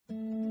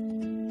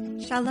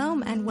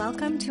Shalom and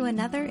welcome to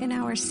another in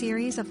our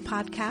series of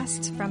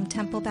podcasts from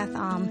Temple Beth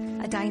Am,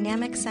 a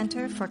dynamic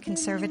center for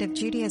conservative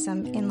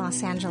Judaism in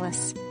Los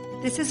Angeles.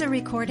 This is a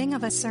recording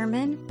of a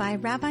sermon by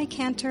Rabbi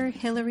Cantor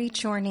Hillary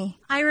Chorney.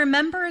 I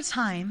remember a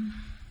time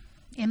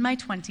in my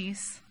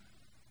 20s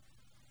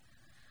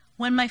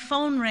when my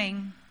phone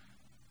rang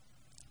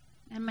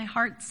and my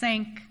heart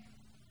sank,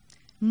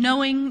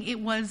 knowing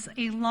it was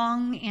a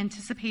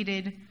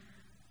long-anticipated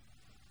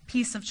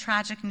piece of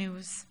tragic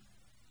news.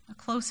 A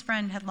close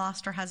friend had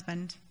lost her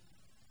husband.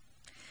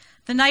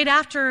 The night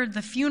after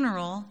the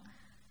funeral,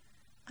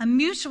 a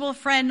mutual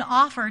friend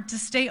offered to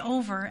stay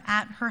over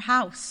at her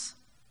house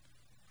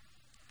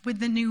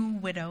with the new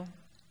widow.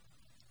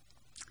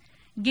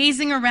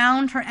 Gazing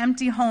around her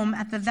empty home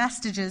at the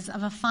vestiges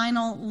of a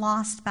final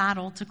lost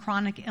battle to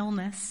chronic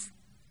illness,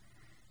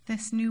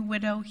 this new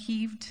widow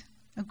heaved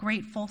a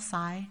grateful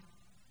sigh.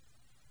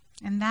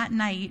 And that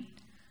night,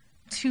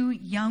 two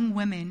young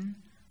women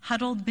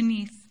huddled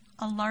beneath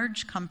a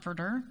large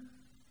comforter,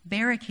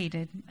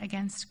 barricaded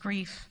against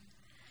grief,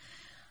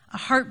 a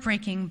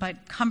heartbreaking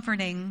but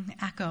comforting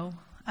echo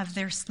of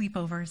their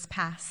sleepovers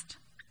past.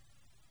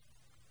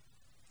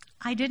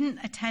 I didn't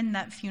attend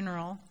that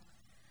funeral,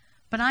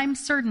 but I'm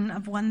certain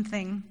of one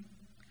thing.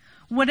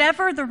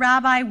 Whatever the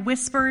rabbi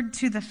whispered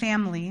to the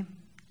family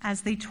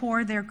as they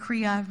tore their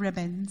kriya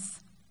ribbons,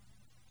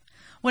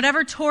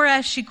 whatever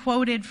Torah she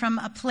quoted from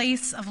a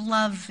place of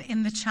love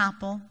in the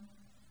chapel,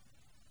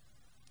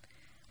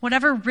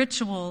 whatever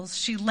rituals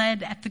she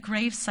led at the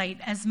gravesite,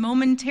 as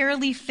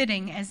momentarily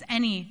fitting as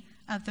any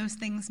of those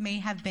things may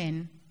have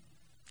been,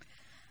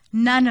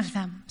 none of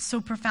them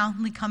so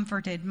profoundly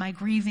comforted my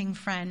grieving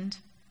friend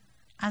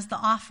as the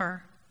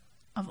offer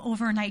of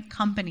overnight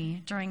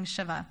company during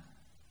Shiva.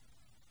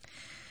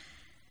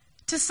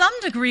 To some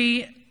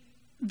degree,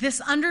 this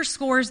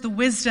underscores the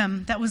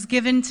wisdom that was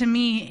given to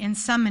me in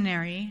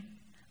seminary,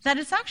 that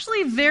it's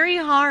actually very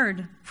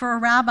hard for a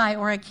rabbi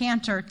or a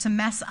cantor to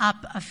mess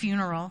up a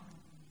funeral.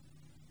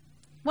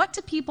 What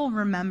do people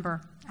remember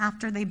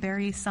after they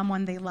bury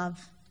someone they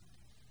love?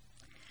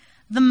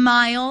 The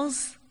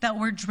miles that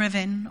were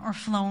driven or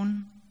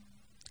flown,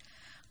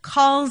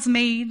 calls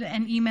made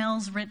and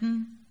emails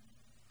written,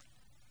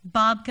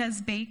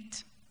 babkas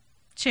baked,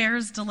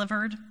 chairs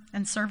delivered,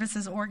 and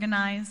services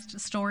organized,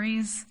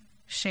 stories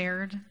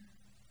shared,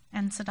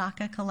 and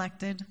tzedakah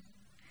collected,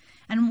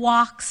 and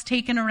walks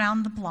taken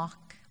around the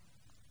block,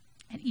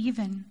 and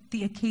even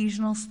the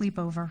occasional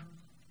sleepover.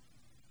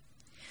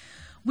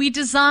 We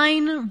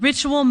design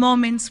ritual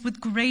moments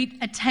with great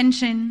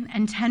attention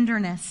and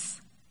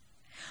tenderness,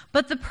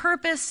 but the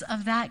purpose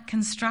of that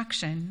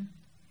construction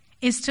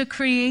is to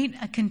create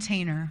a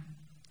container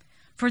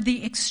for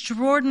the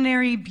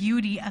extraordinary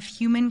beauty of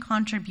human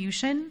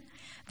contribution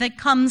that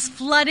comes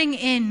flooding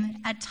in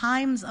at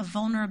times of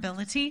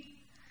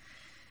vulnerability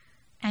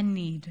and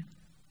need.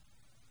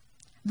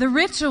 The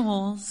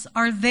rituals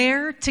are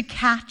there to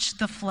catch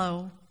the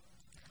flow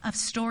of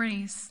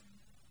stories,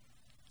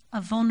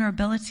 of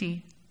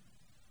vulnerability,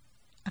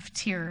 of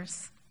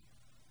tears.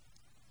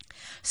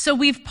 So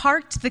we've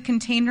parked the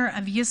container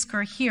of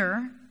Yizkor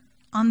here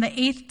on the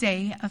 8th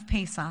day of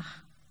Pesach.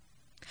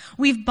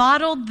 We've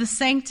bottled the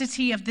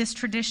sanctity of this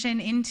tradition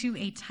into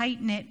a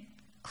tight-knit,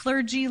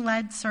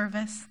 clergy-led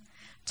service,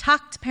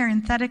 tucked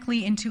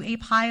parenthetically into a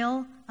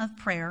pile of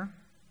prayer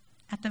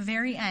at the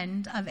very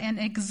end of an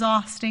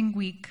exhausting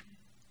week.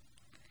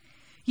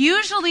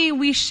 Usually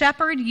we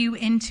shepherd you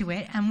into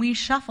it and we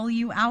shuffle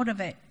you out of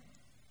it.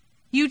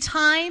 You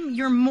time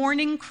your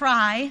morning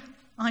cry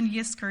on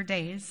Yizkor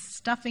days,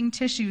 stuffing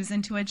tissues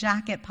into a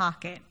jacket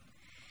pocket,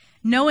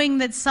 knowing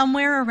that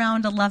somewhere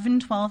around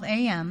 11:12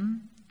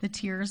 a.m., the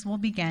tears will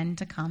begin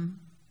to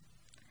come.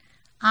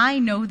 I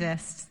know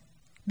this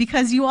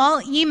because you all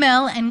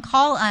email and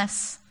call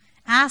us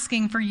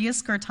asking for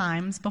Yizkor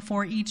times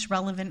before each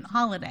relevant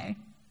holiday.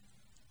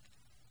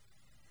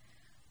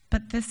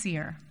 But this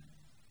year,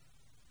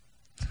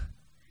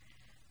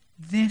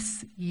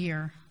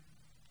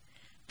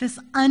 this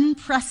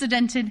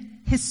unprecedented,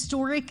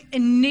 historic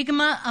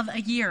enigma of a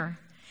year,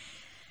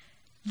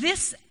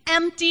 this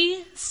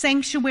empty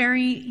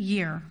sanctuary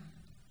year.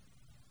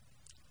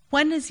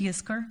 When is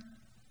Yizkor?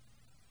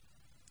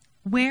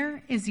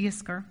 Where is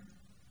Yizkor?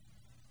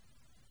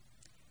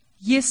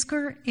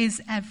 Yizkor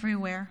is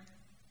everywhere.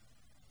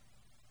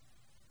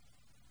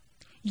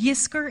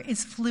 Yizkor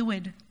is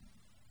fluid.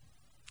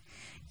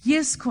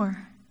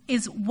 Yizkor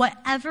is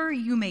whatever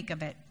you make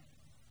of it.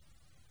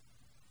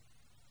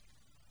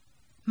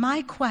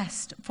 My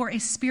quest for a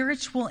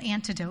spiritual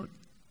antidote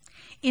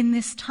in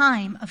this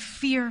time of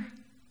fear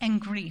and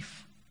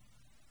grief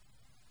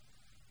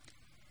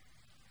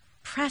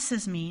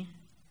presses me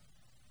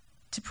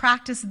to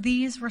practice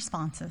these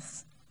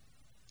responses: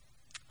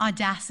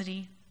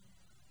 audacity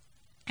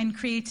and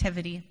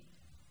creativity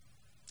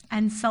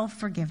and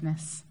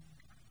self-forgiveness.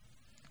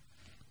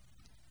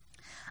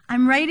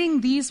 I'm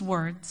writing these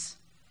words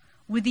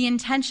with the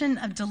intention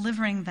of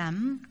delivering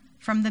them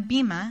from the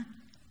bima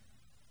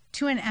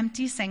to an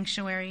empty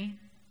sanctuary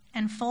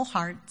and full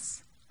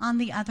hearts on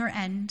the other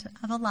end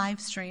of a live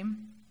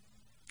stream.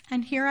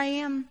 And here I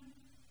am,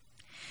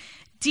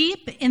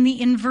 deep in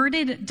the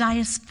inverted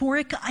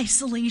diasporic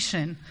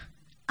isolation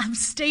of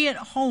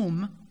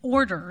stay-at-home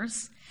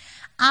orders,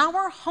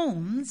 our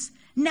homes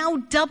now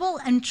double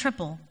and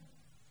triple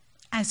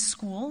as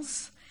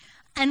schools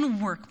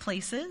and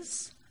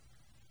workplaces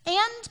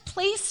and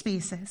play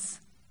spaces.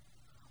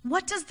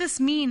 What does this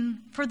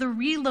mean for the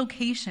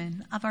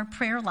relocation of our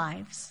prayer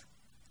lives?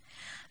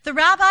 The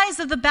rabbis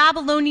of the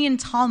Babylonian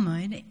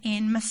Talmud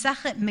in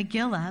Masechet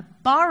Megillah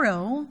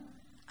borrow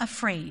a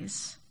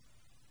phrase,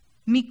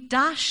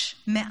 Mikdash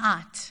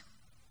Me'at,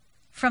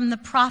 from the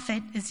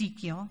prophet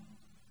Ezekiel.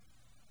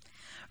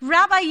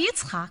 Rabbi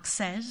Yitzchak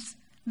says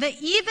that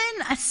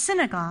even a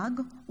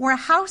synagogue or a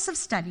house of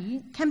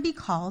study can be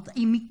called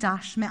a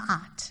Mikdash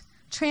Me'at,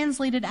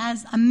 translated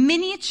as a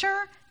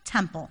miniature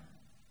temple.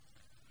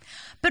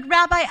 But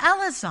Rabbi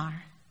Elazar,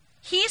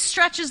 he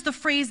stretches the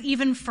phrase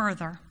even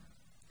further.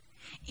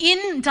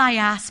 In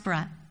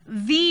diaspora,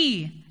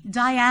 the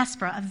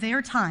diaspora of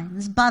their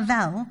times,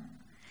 Bavel,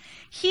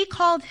 he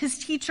called his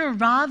teacher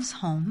Rav's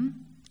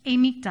home a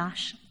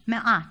Mikdash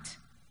Me'at,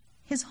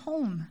 his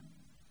home.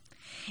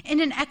 In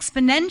an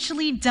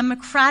exponentially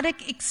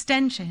democratic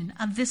extension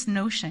of this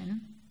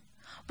notion,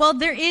 while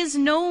there is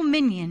no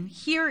minyan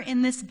here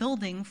in this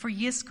building for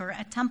Yizkor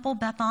at Temple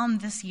Beth Am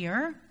this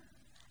year,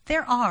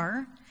 there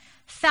are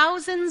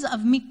thousands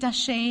of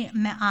Mikdashei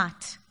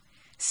Me'at,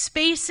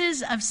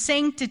 spaces of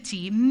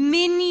sanctity,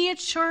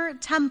 miniature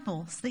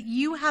temples that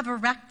you have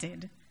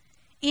erected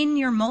in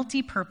your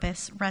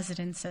multi-purpose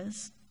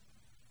residences.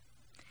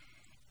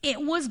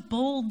 It was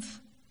bold,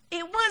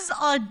 it was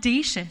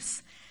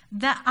audacious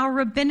that our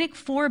rabbinic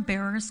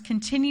forebears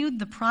continued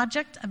the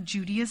project of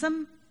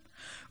Judaism,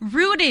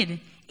 rooted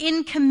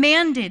in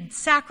commanded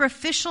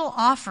sacrificial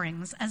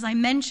offerings, as I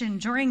mentioned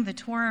during the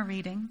Torah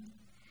reading.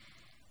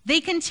 They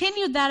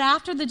continued that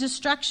after the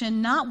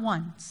destruction not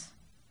once,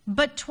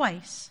 but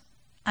twice,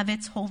 of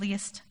its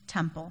holiest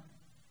temple.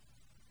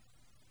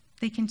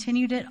 They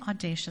continued it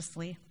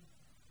audaciously.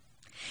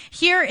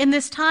 Here in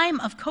this time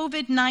of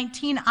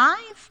COVID-19,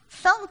 I've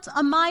felt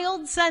a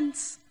mild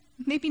sense,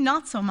 maybe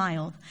not so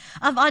mild,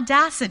 of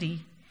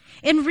audacity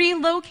in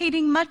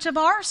relocating much of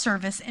our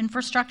service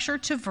infrastructure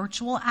to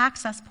virtual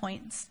access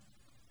points.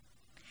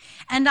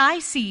 And I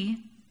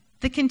see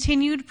the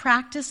continued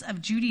practice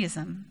of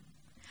Judaism,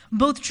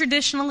 both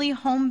traditionally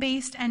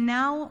home-based and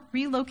now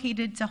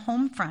relocated to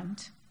home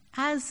front,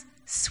 as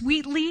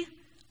sweetly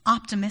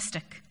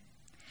optimistic.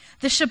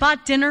 The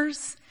Shabbat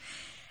dinners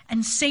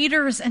and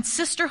seders and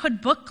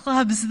sisterhood book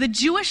clubs, the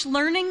Jewish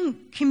learning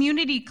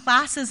community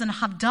classes and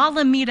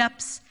Havdalah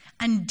meetups,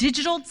 and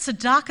digital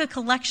tzedakah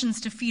collections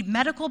to feed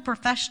medical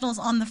professionals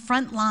on the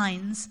front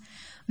lines,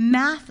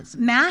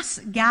 mass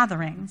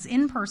gatherings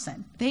in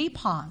person, they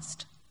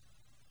paused.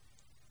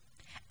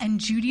 And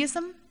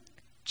Judaism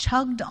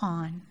chugged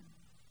on.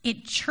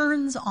 It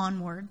churns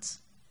onwards.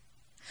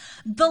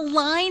 The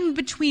line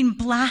between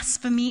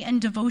blasphemy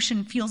and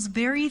devotion feels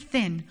very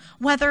thin,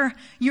 whether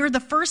you're the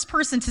first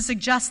person to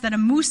suggest that a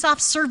Musaf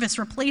service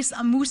replace a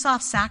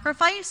Musaf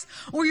sacrifice,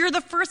 or you're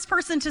the first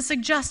person to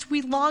suggest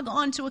we log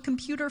onto a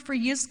computer for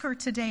Yizkor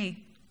today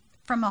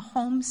from a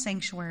home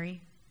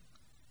sanctuary.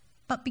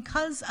 But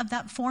because of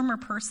that former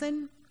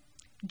person,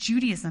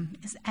 Judaism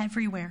is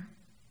everywhere.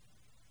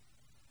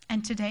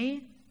 And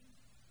today,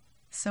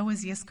 so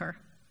is Yizkor.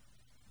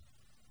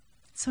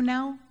 So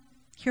now,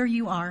 here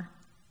you are.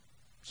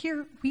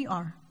 Here we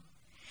are.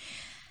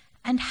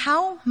 And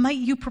how might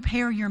you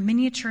prepare your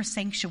miniature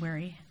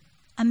sanctuary,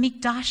 a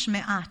Mikdash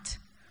Me'at,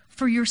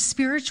 for your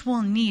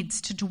spiritual needs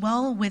to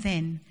dwell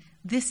within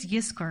this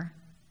Yizkor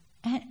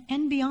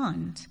and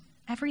beyond,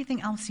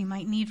 everything else you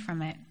might need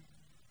from it?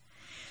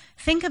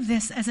 Think of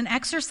this as an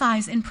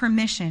exercise in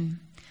permission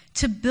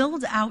to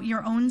build out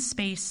your own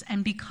space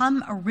and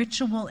become a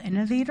ritual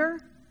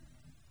innovator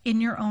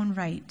in your own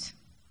right.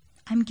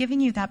 I'm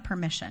giving you that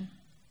permission.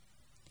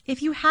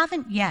 If you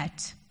haven't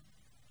yet,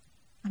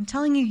 I'm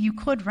telling you, you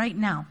could right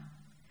now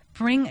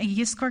bring a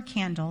Yizkor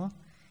candle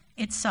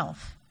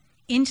itself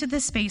into the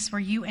space where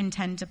you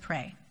intend to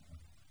pray.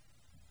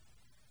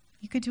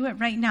 You could do it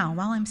right now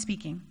while I'm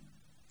speaking.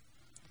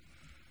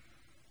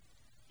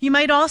 You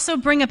might also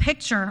bring a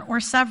picture or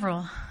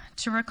several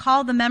to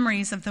recall the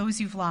memories of those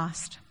you've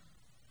lost.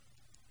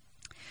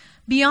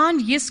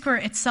 Beyond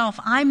Yizkor itself,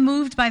 I'm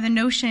moved by the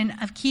notion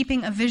of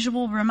keeping a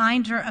visual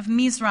reminder of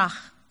Mizrach,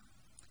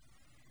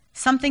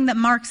 something that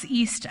marks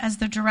east as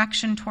the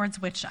direction towards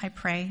which I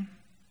pray.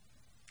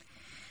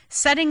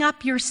 Setting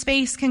up your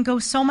space can go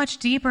so much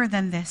deeper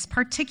than this,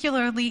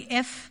 particularly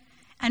if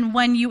and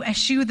when you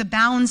eschew the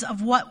bounds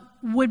of what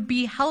would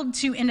be held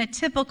to in a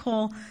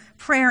typical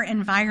prayer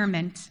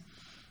environment.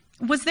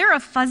 Was there a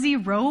fuzzy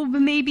robe,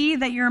 maybe,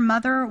 that your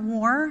mother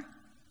wore,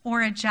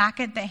 or a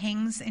jacket that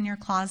hangs in your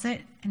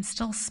closet and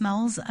still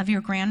smells of your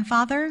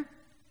grandfather?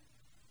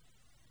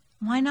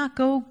 Why not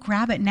go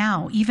grab it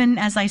now, even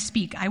as I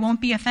speak? I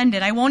won't be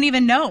offended. I won't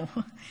even know.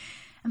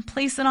 And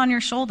place it on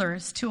your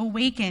shoulders to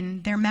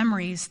awaken their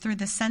memories through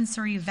the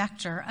sensory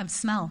vector of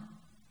smell.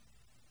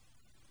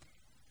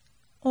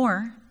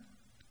 Or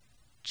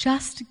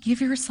just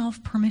give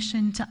yourself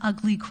permission to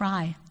ugly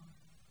cry,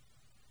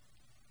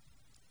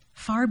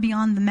 far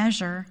beyond the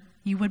measure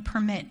you would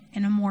permit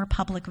in a more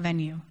public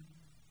venue.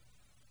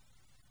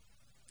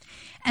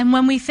 And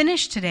when we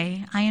finish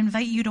today, I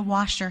invite you to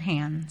wash your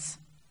hands.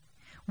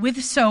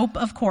 With soap,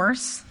 of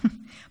course,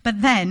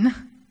 but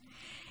then,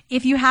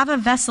 if you have a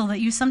vessel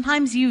that you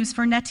sometimes use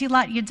for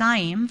netilat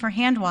yadayim, for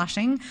hand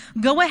washing,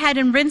 go ahead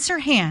and rinse your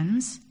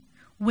hands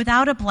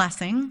without a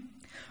blessing,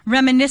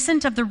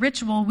 reminiscent of the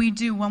ritual we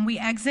do when we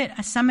exit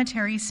a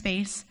cemetery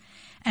space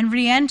and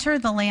re-enter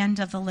the land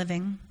of the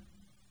living.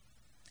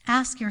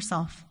 Ask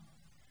yourself,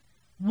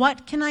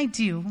 what can I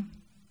do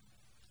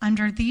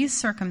under these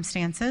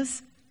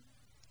circumstances?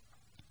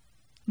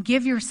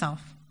 Give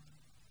yourself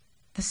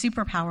the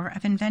superpower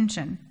of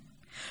invention.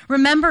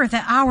 Remember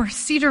that our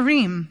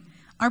Sidurim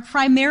are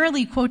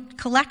primarily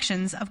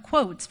collections of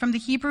quotes from the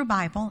Hebrew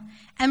Bible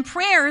and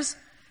prayers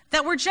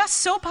that were just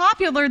so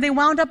popular they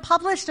wound up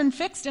published and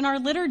fixed in our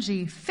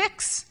liturgy.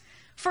 Fix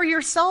for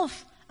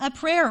yourself a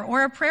prayer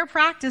or a prayer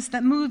practice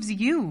that moves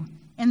you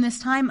in this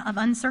time of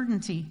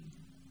uncertainty.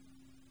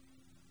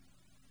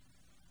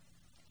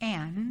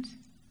 And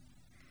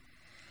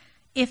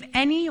if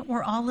any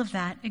or all of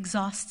that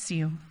exhausts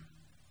you,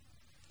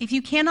 if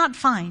you cannot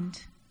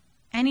find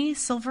any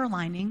silver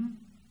lining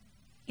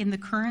in the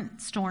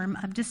current storm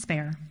of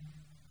despair,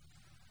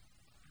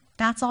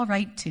 that's all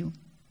right too.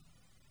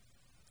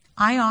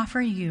 I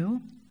offer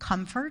you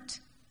comfort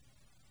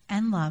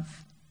and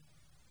love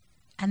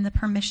and the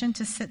permission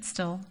to sit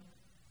still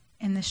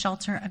in the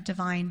shelter of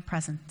divine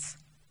presence.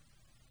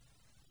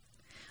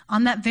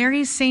 On that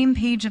very same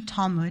page of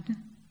Talmud,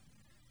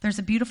 there's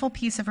a beautiful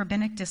piece of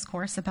rabbinic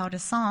discourse about a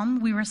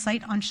psalm we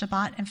recite on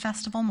Shabbat and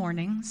festival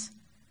mornings,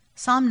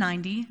 Psalm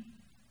 90.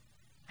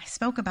 I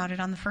spoke about it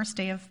on the first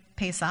day of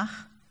Pesach.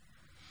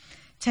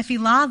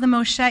 Tefillah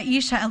l'Moshe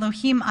ish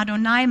Elohim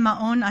Adonai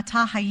ma'on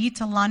atah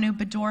hayita lanu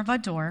b'dor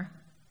v'dor.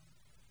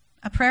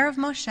 A prayer of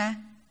Moshe,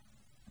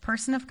 a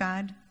person of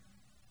God.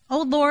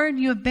 O Lord,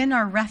 you have been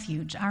our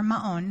refuge, our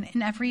ma'on,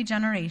 in every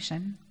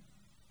generation.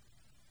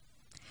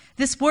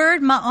 This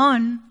word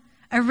ma'on,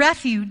 a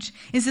refuge,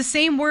 is the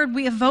same word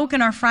we evoke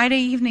in our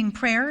Friday evening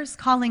prayers,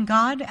 calling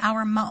God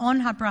our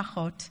ma'on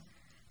habrachot,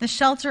 the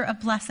shelter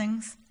of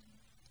blessings.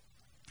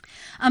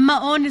 A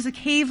ma'on is a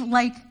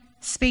cave-like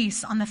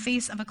space on the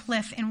face of a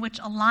cliff in which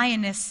a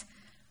lioness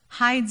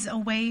hides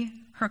away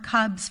her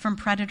cubs from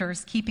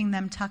predators, keeping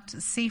them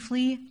tucked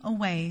safely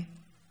away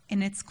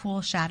in its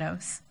cool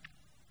shadows.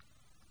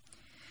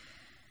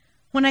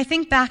 When I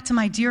think back to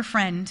my dear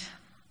friend,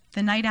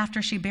 the night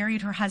after she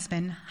buried her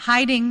husband,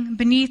 hiding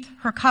beneath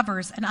her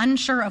covers and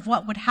unsure of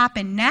what would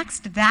happen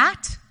next,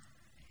 that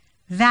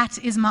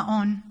is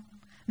ma'on.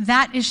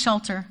 That is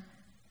shelter.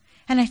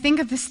 And I think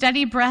of the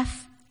steady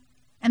breath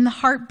and the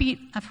heartbeat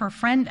of her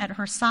friend at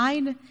her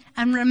side,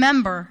 and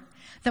remember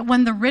that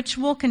when the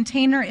ritual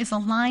container is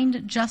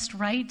aligned just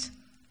right,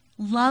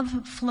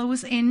 love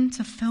flows in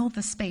to fill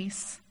the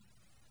space.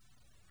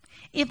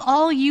 If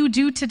all you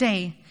do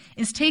today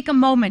is take a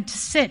moment to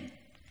sit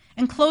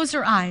and close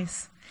your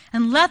eyes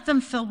and let them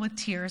fill with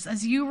tears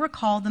as you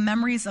recall the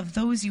memories of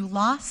those you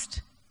lost,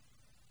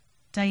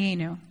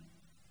 Dayenu.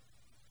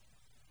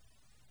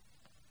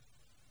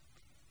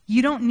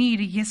 You don't need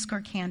a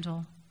Yizkor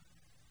candle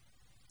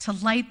to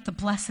light the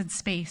blessed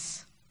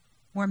space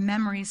where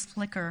memories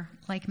flicker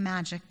like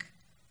magic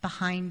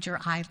behind your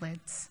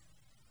eyelids.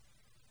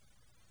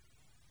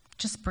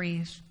 Just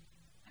breathe,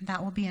 and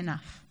that will be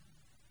enough.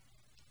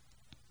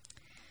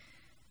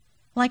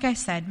 Like I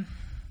said,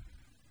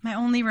 my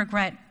only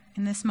regret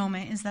in this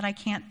moment is that I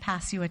can't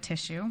pass you a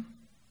tissue.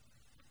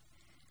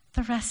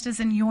 The rest is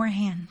in your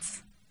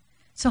hands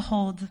to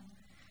hold,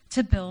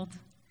 to build,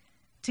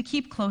 to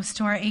keep close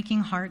to our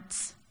aching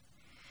hearts.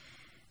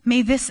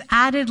 May this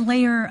added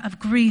layer of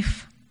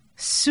grief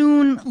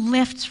soon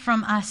lift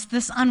from us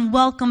this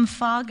unwelcome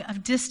fog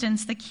of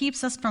distance that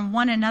keeps us from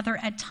one another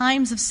at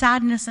times of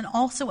sadness and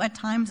also at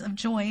times of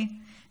joy.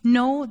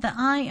 Know that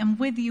I am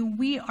with you.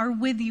 We are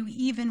with you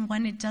even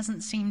when it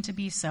doesn't seem to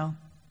be so.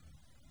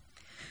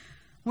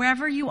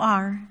 Wherever you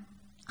are,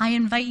 I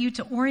invite you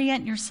to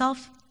orient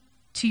yourself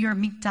to your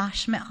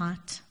Mikdash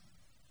Me'at,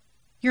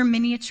 your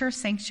miniature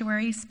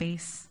sanctuary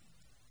space.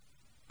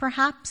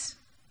 Perhaps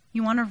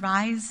you want to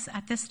rise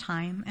at this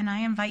time, and I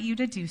invite you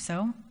to do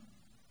so.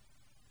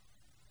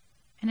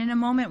 And in a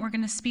moment, we're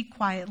going to speak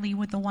quietly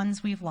with the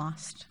ones we've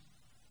lost.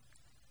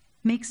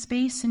 Make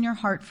space in your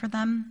heart for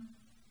them,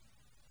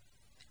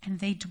 and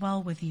they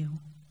dwell with you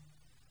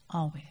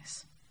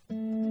always.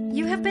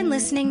 You have been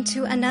listening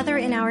to another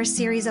in our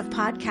series of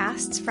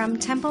podcasts from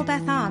Temple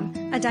Beth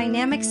Am, a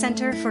dynamic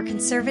center for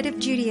conservative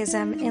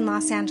Judaism in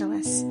Los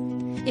Angeles.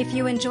 If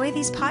you enjoy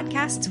these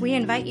podcasts, we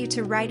invite you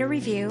to write a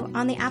review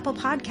on the Apple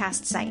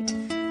Podcast site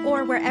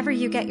or wherever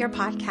you get your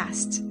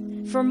podcasts.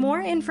 For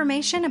more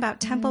information about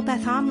Temple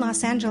Beth Am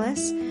Los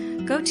Angeles,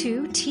 go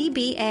to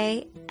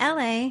tbala.org.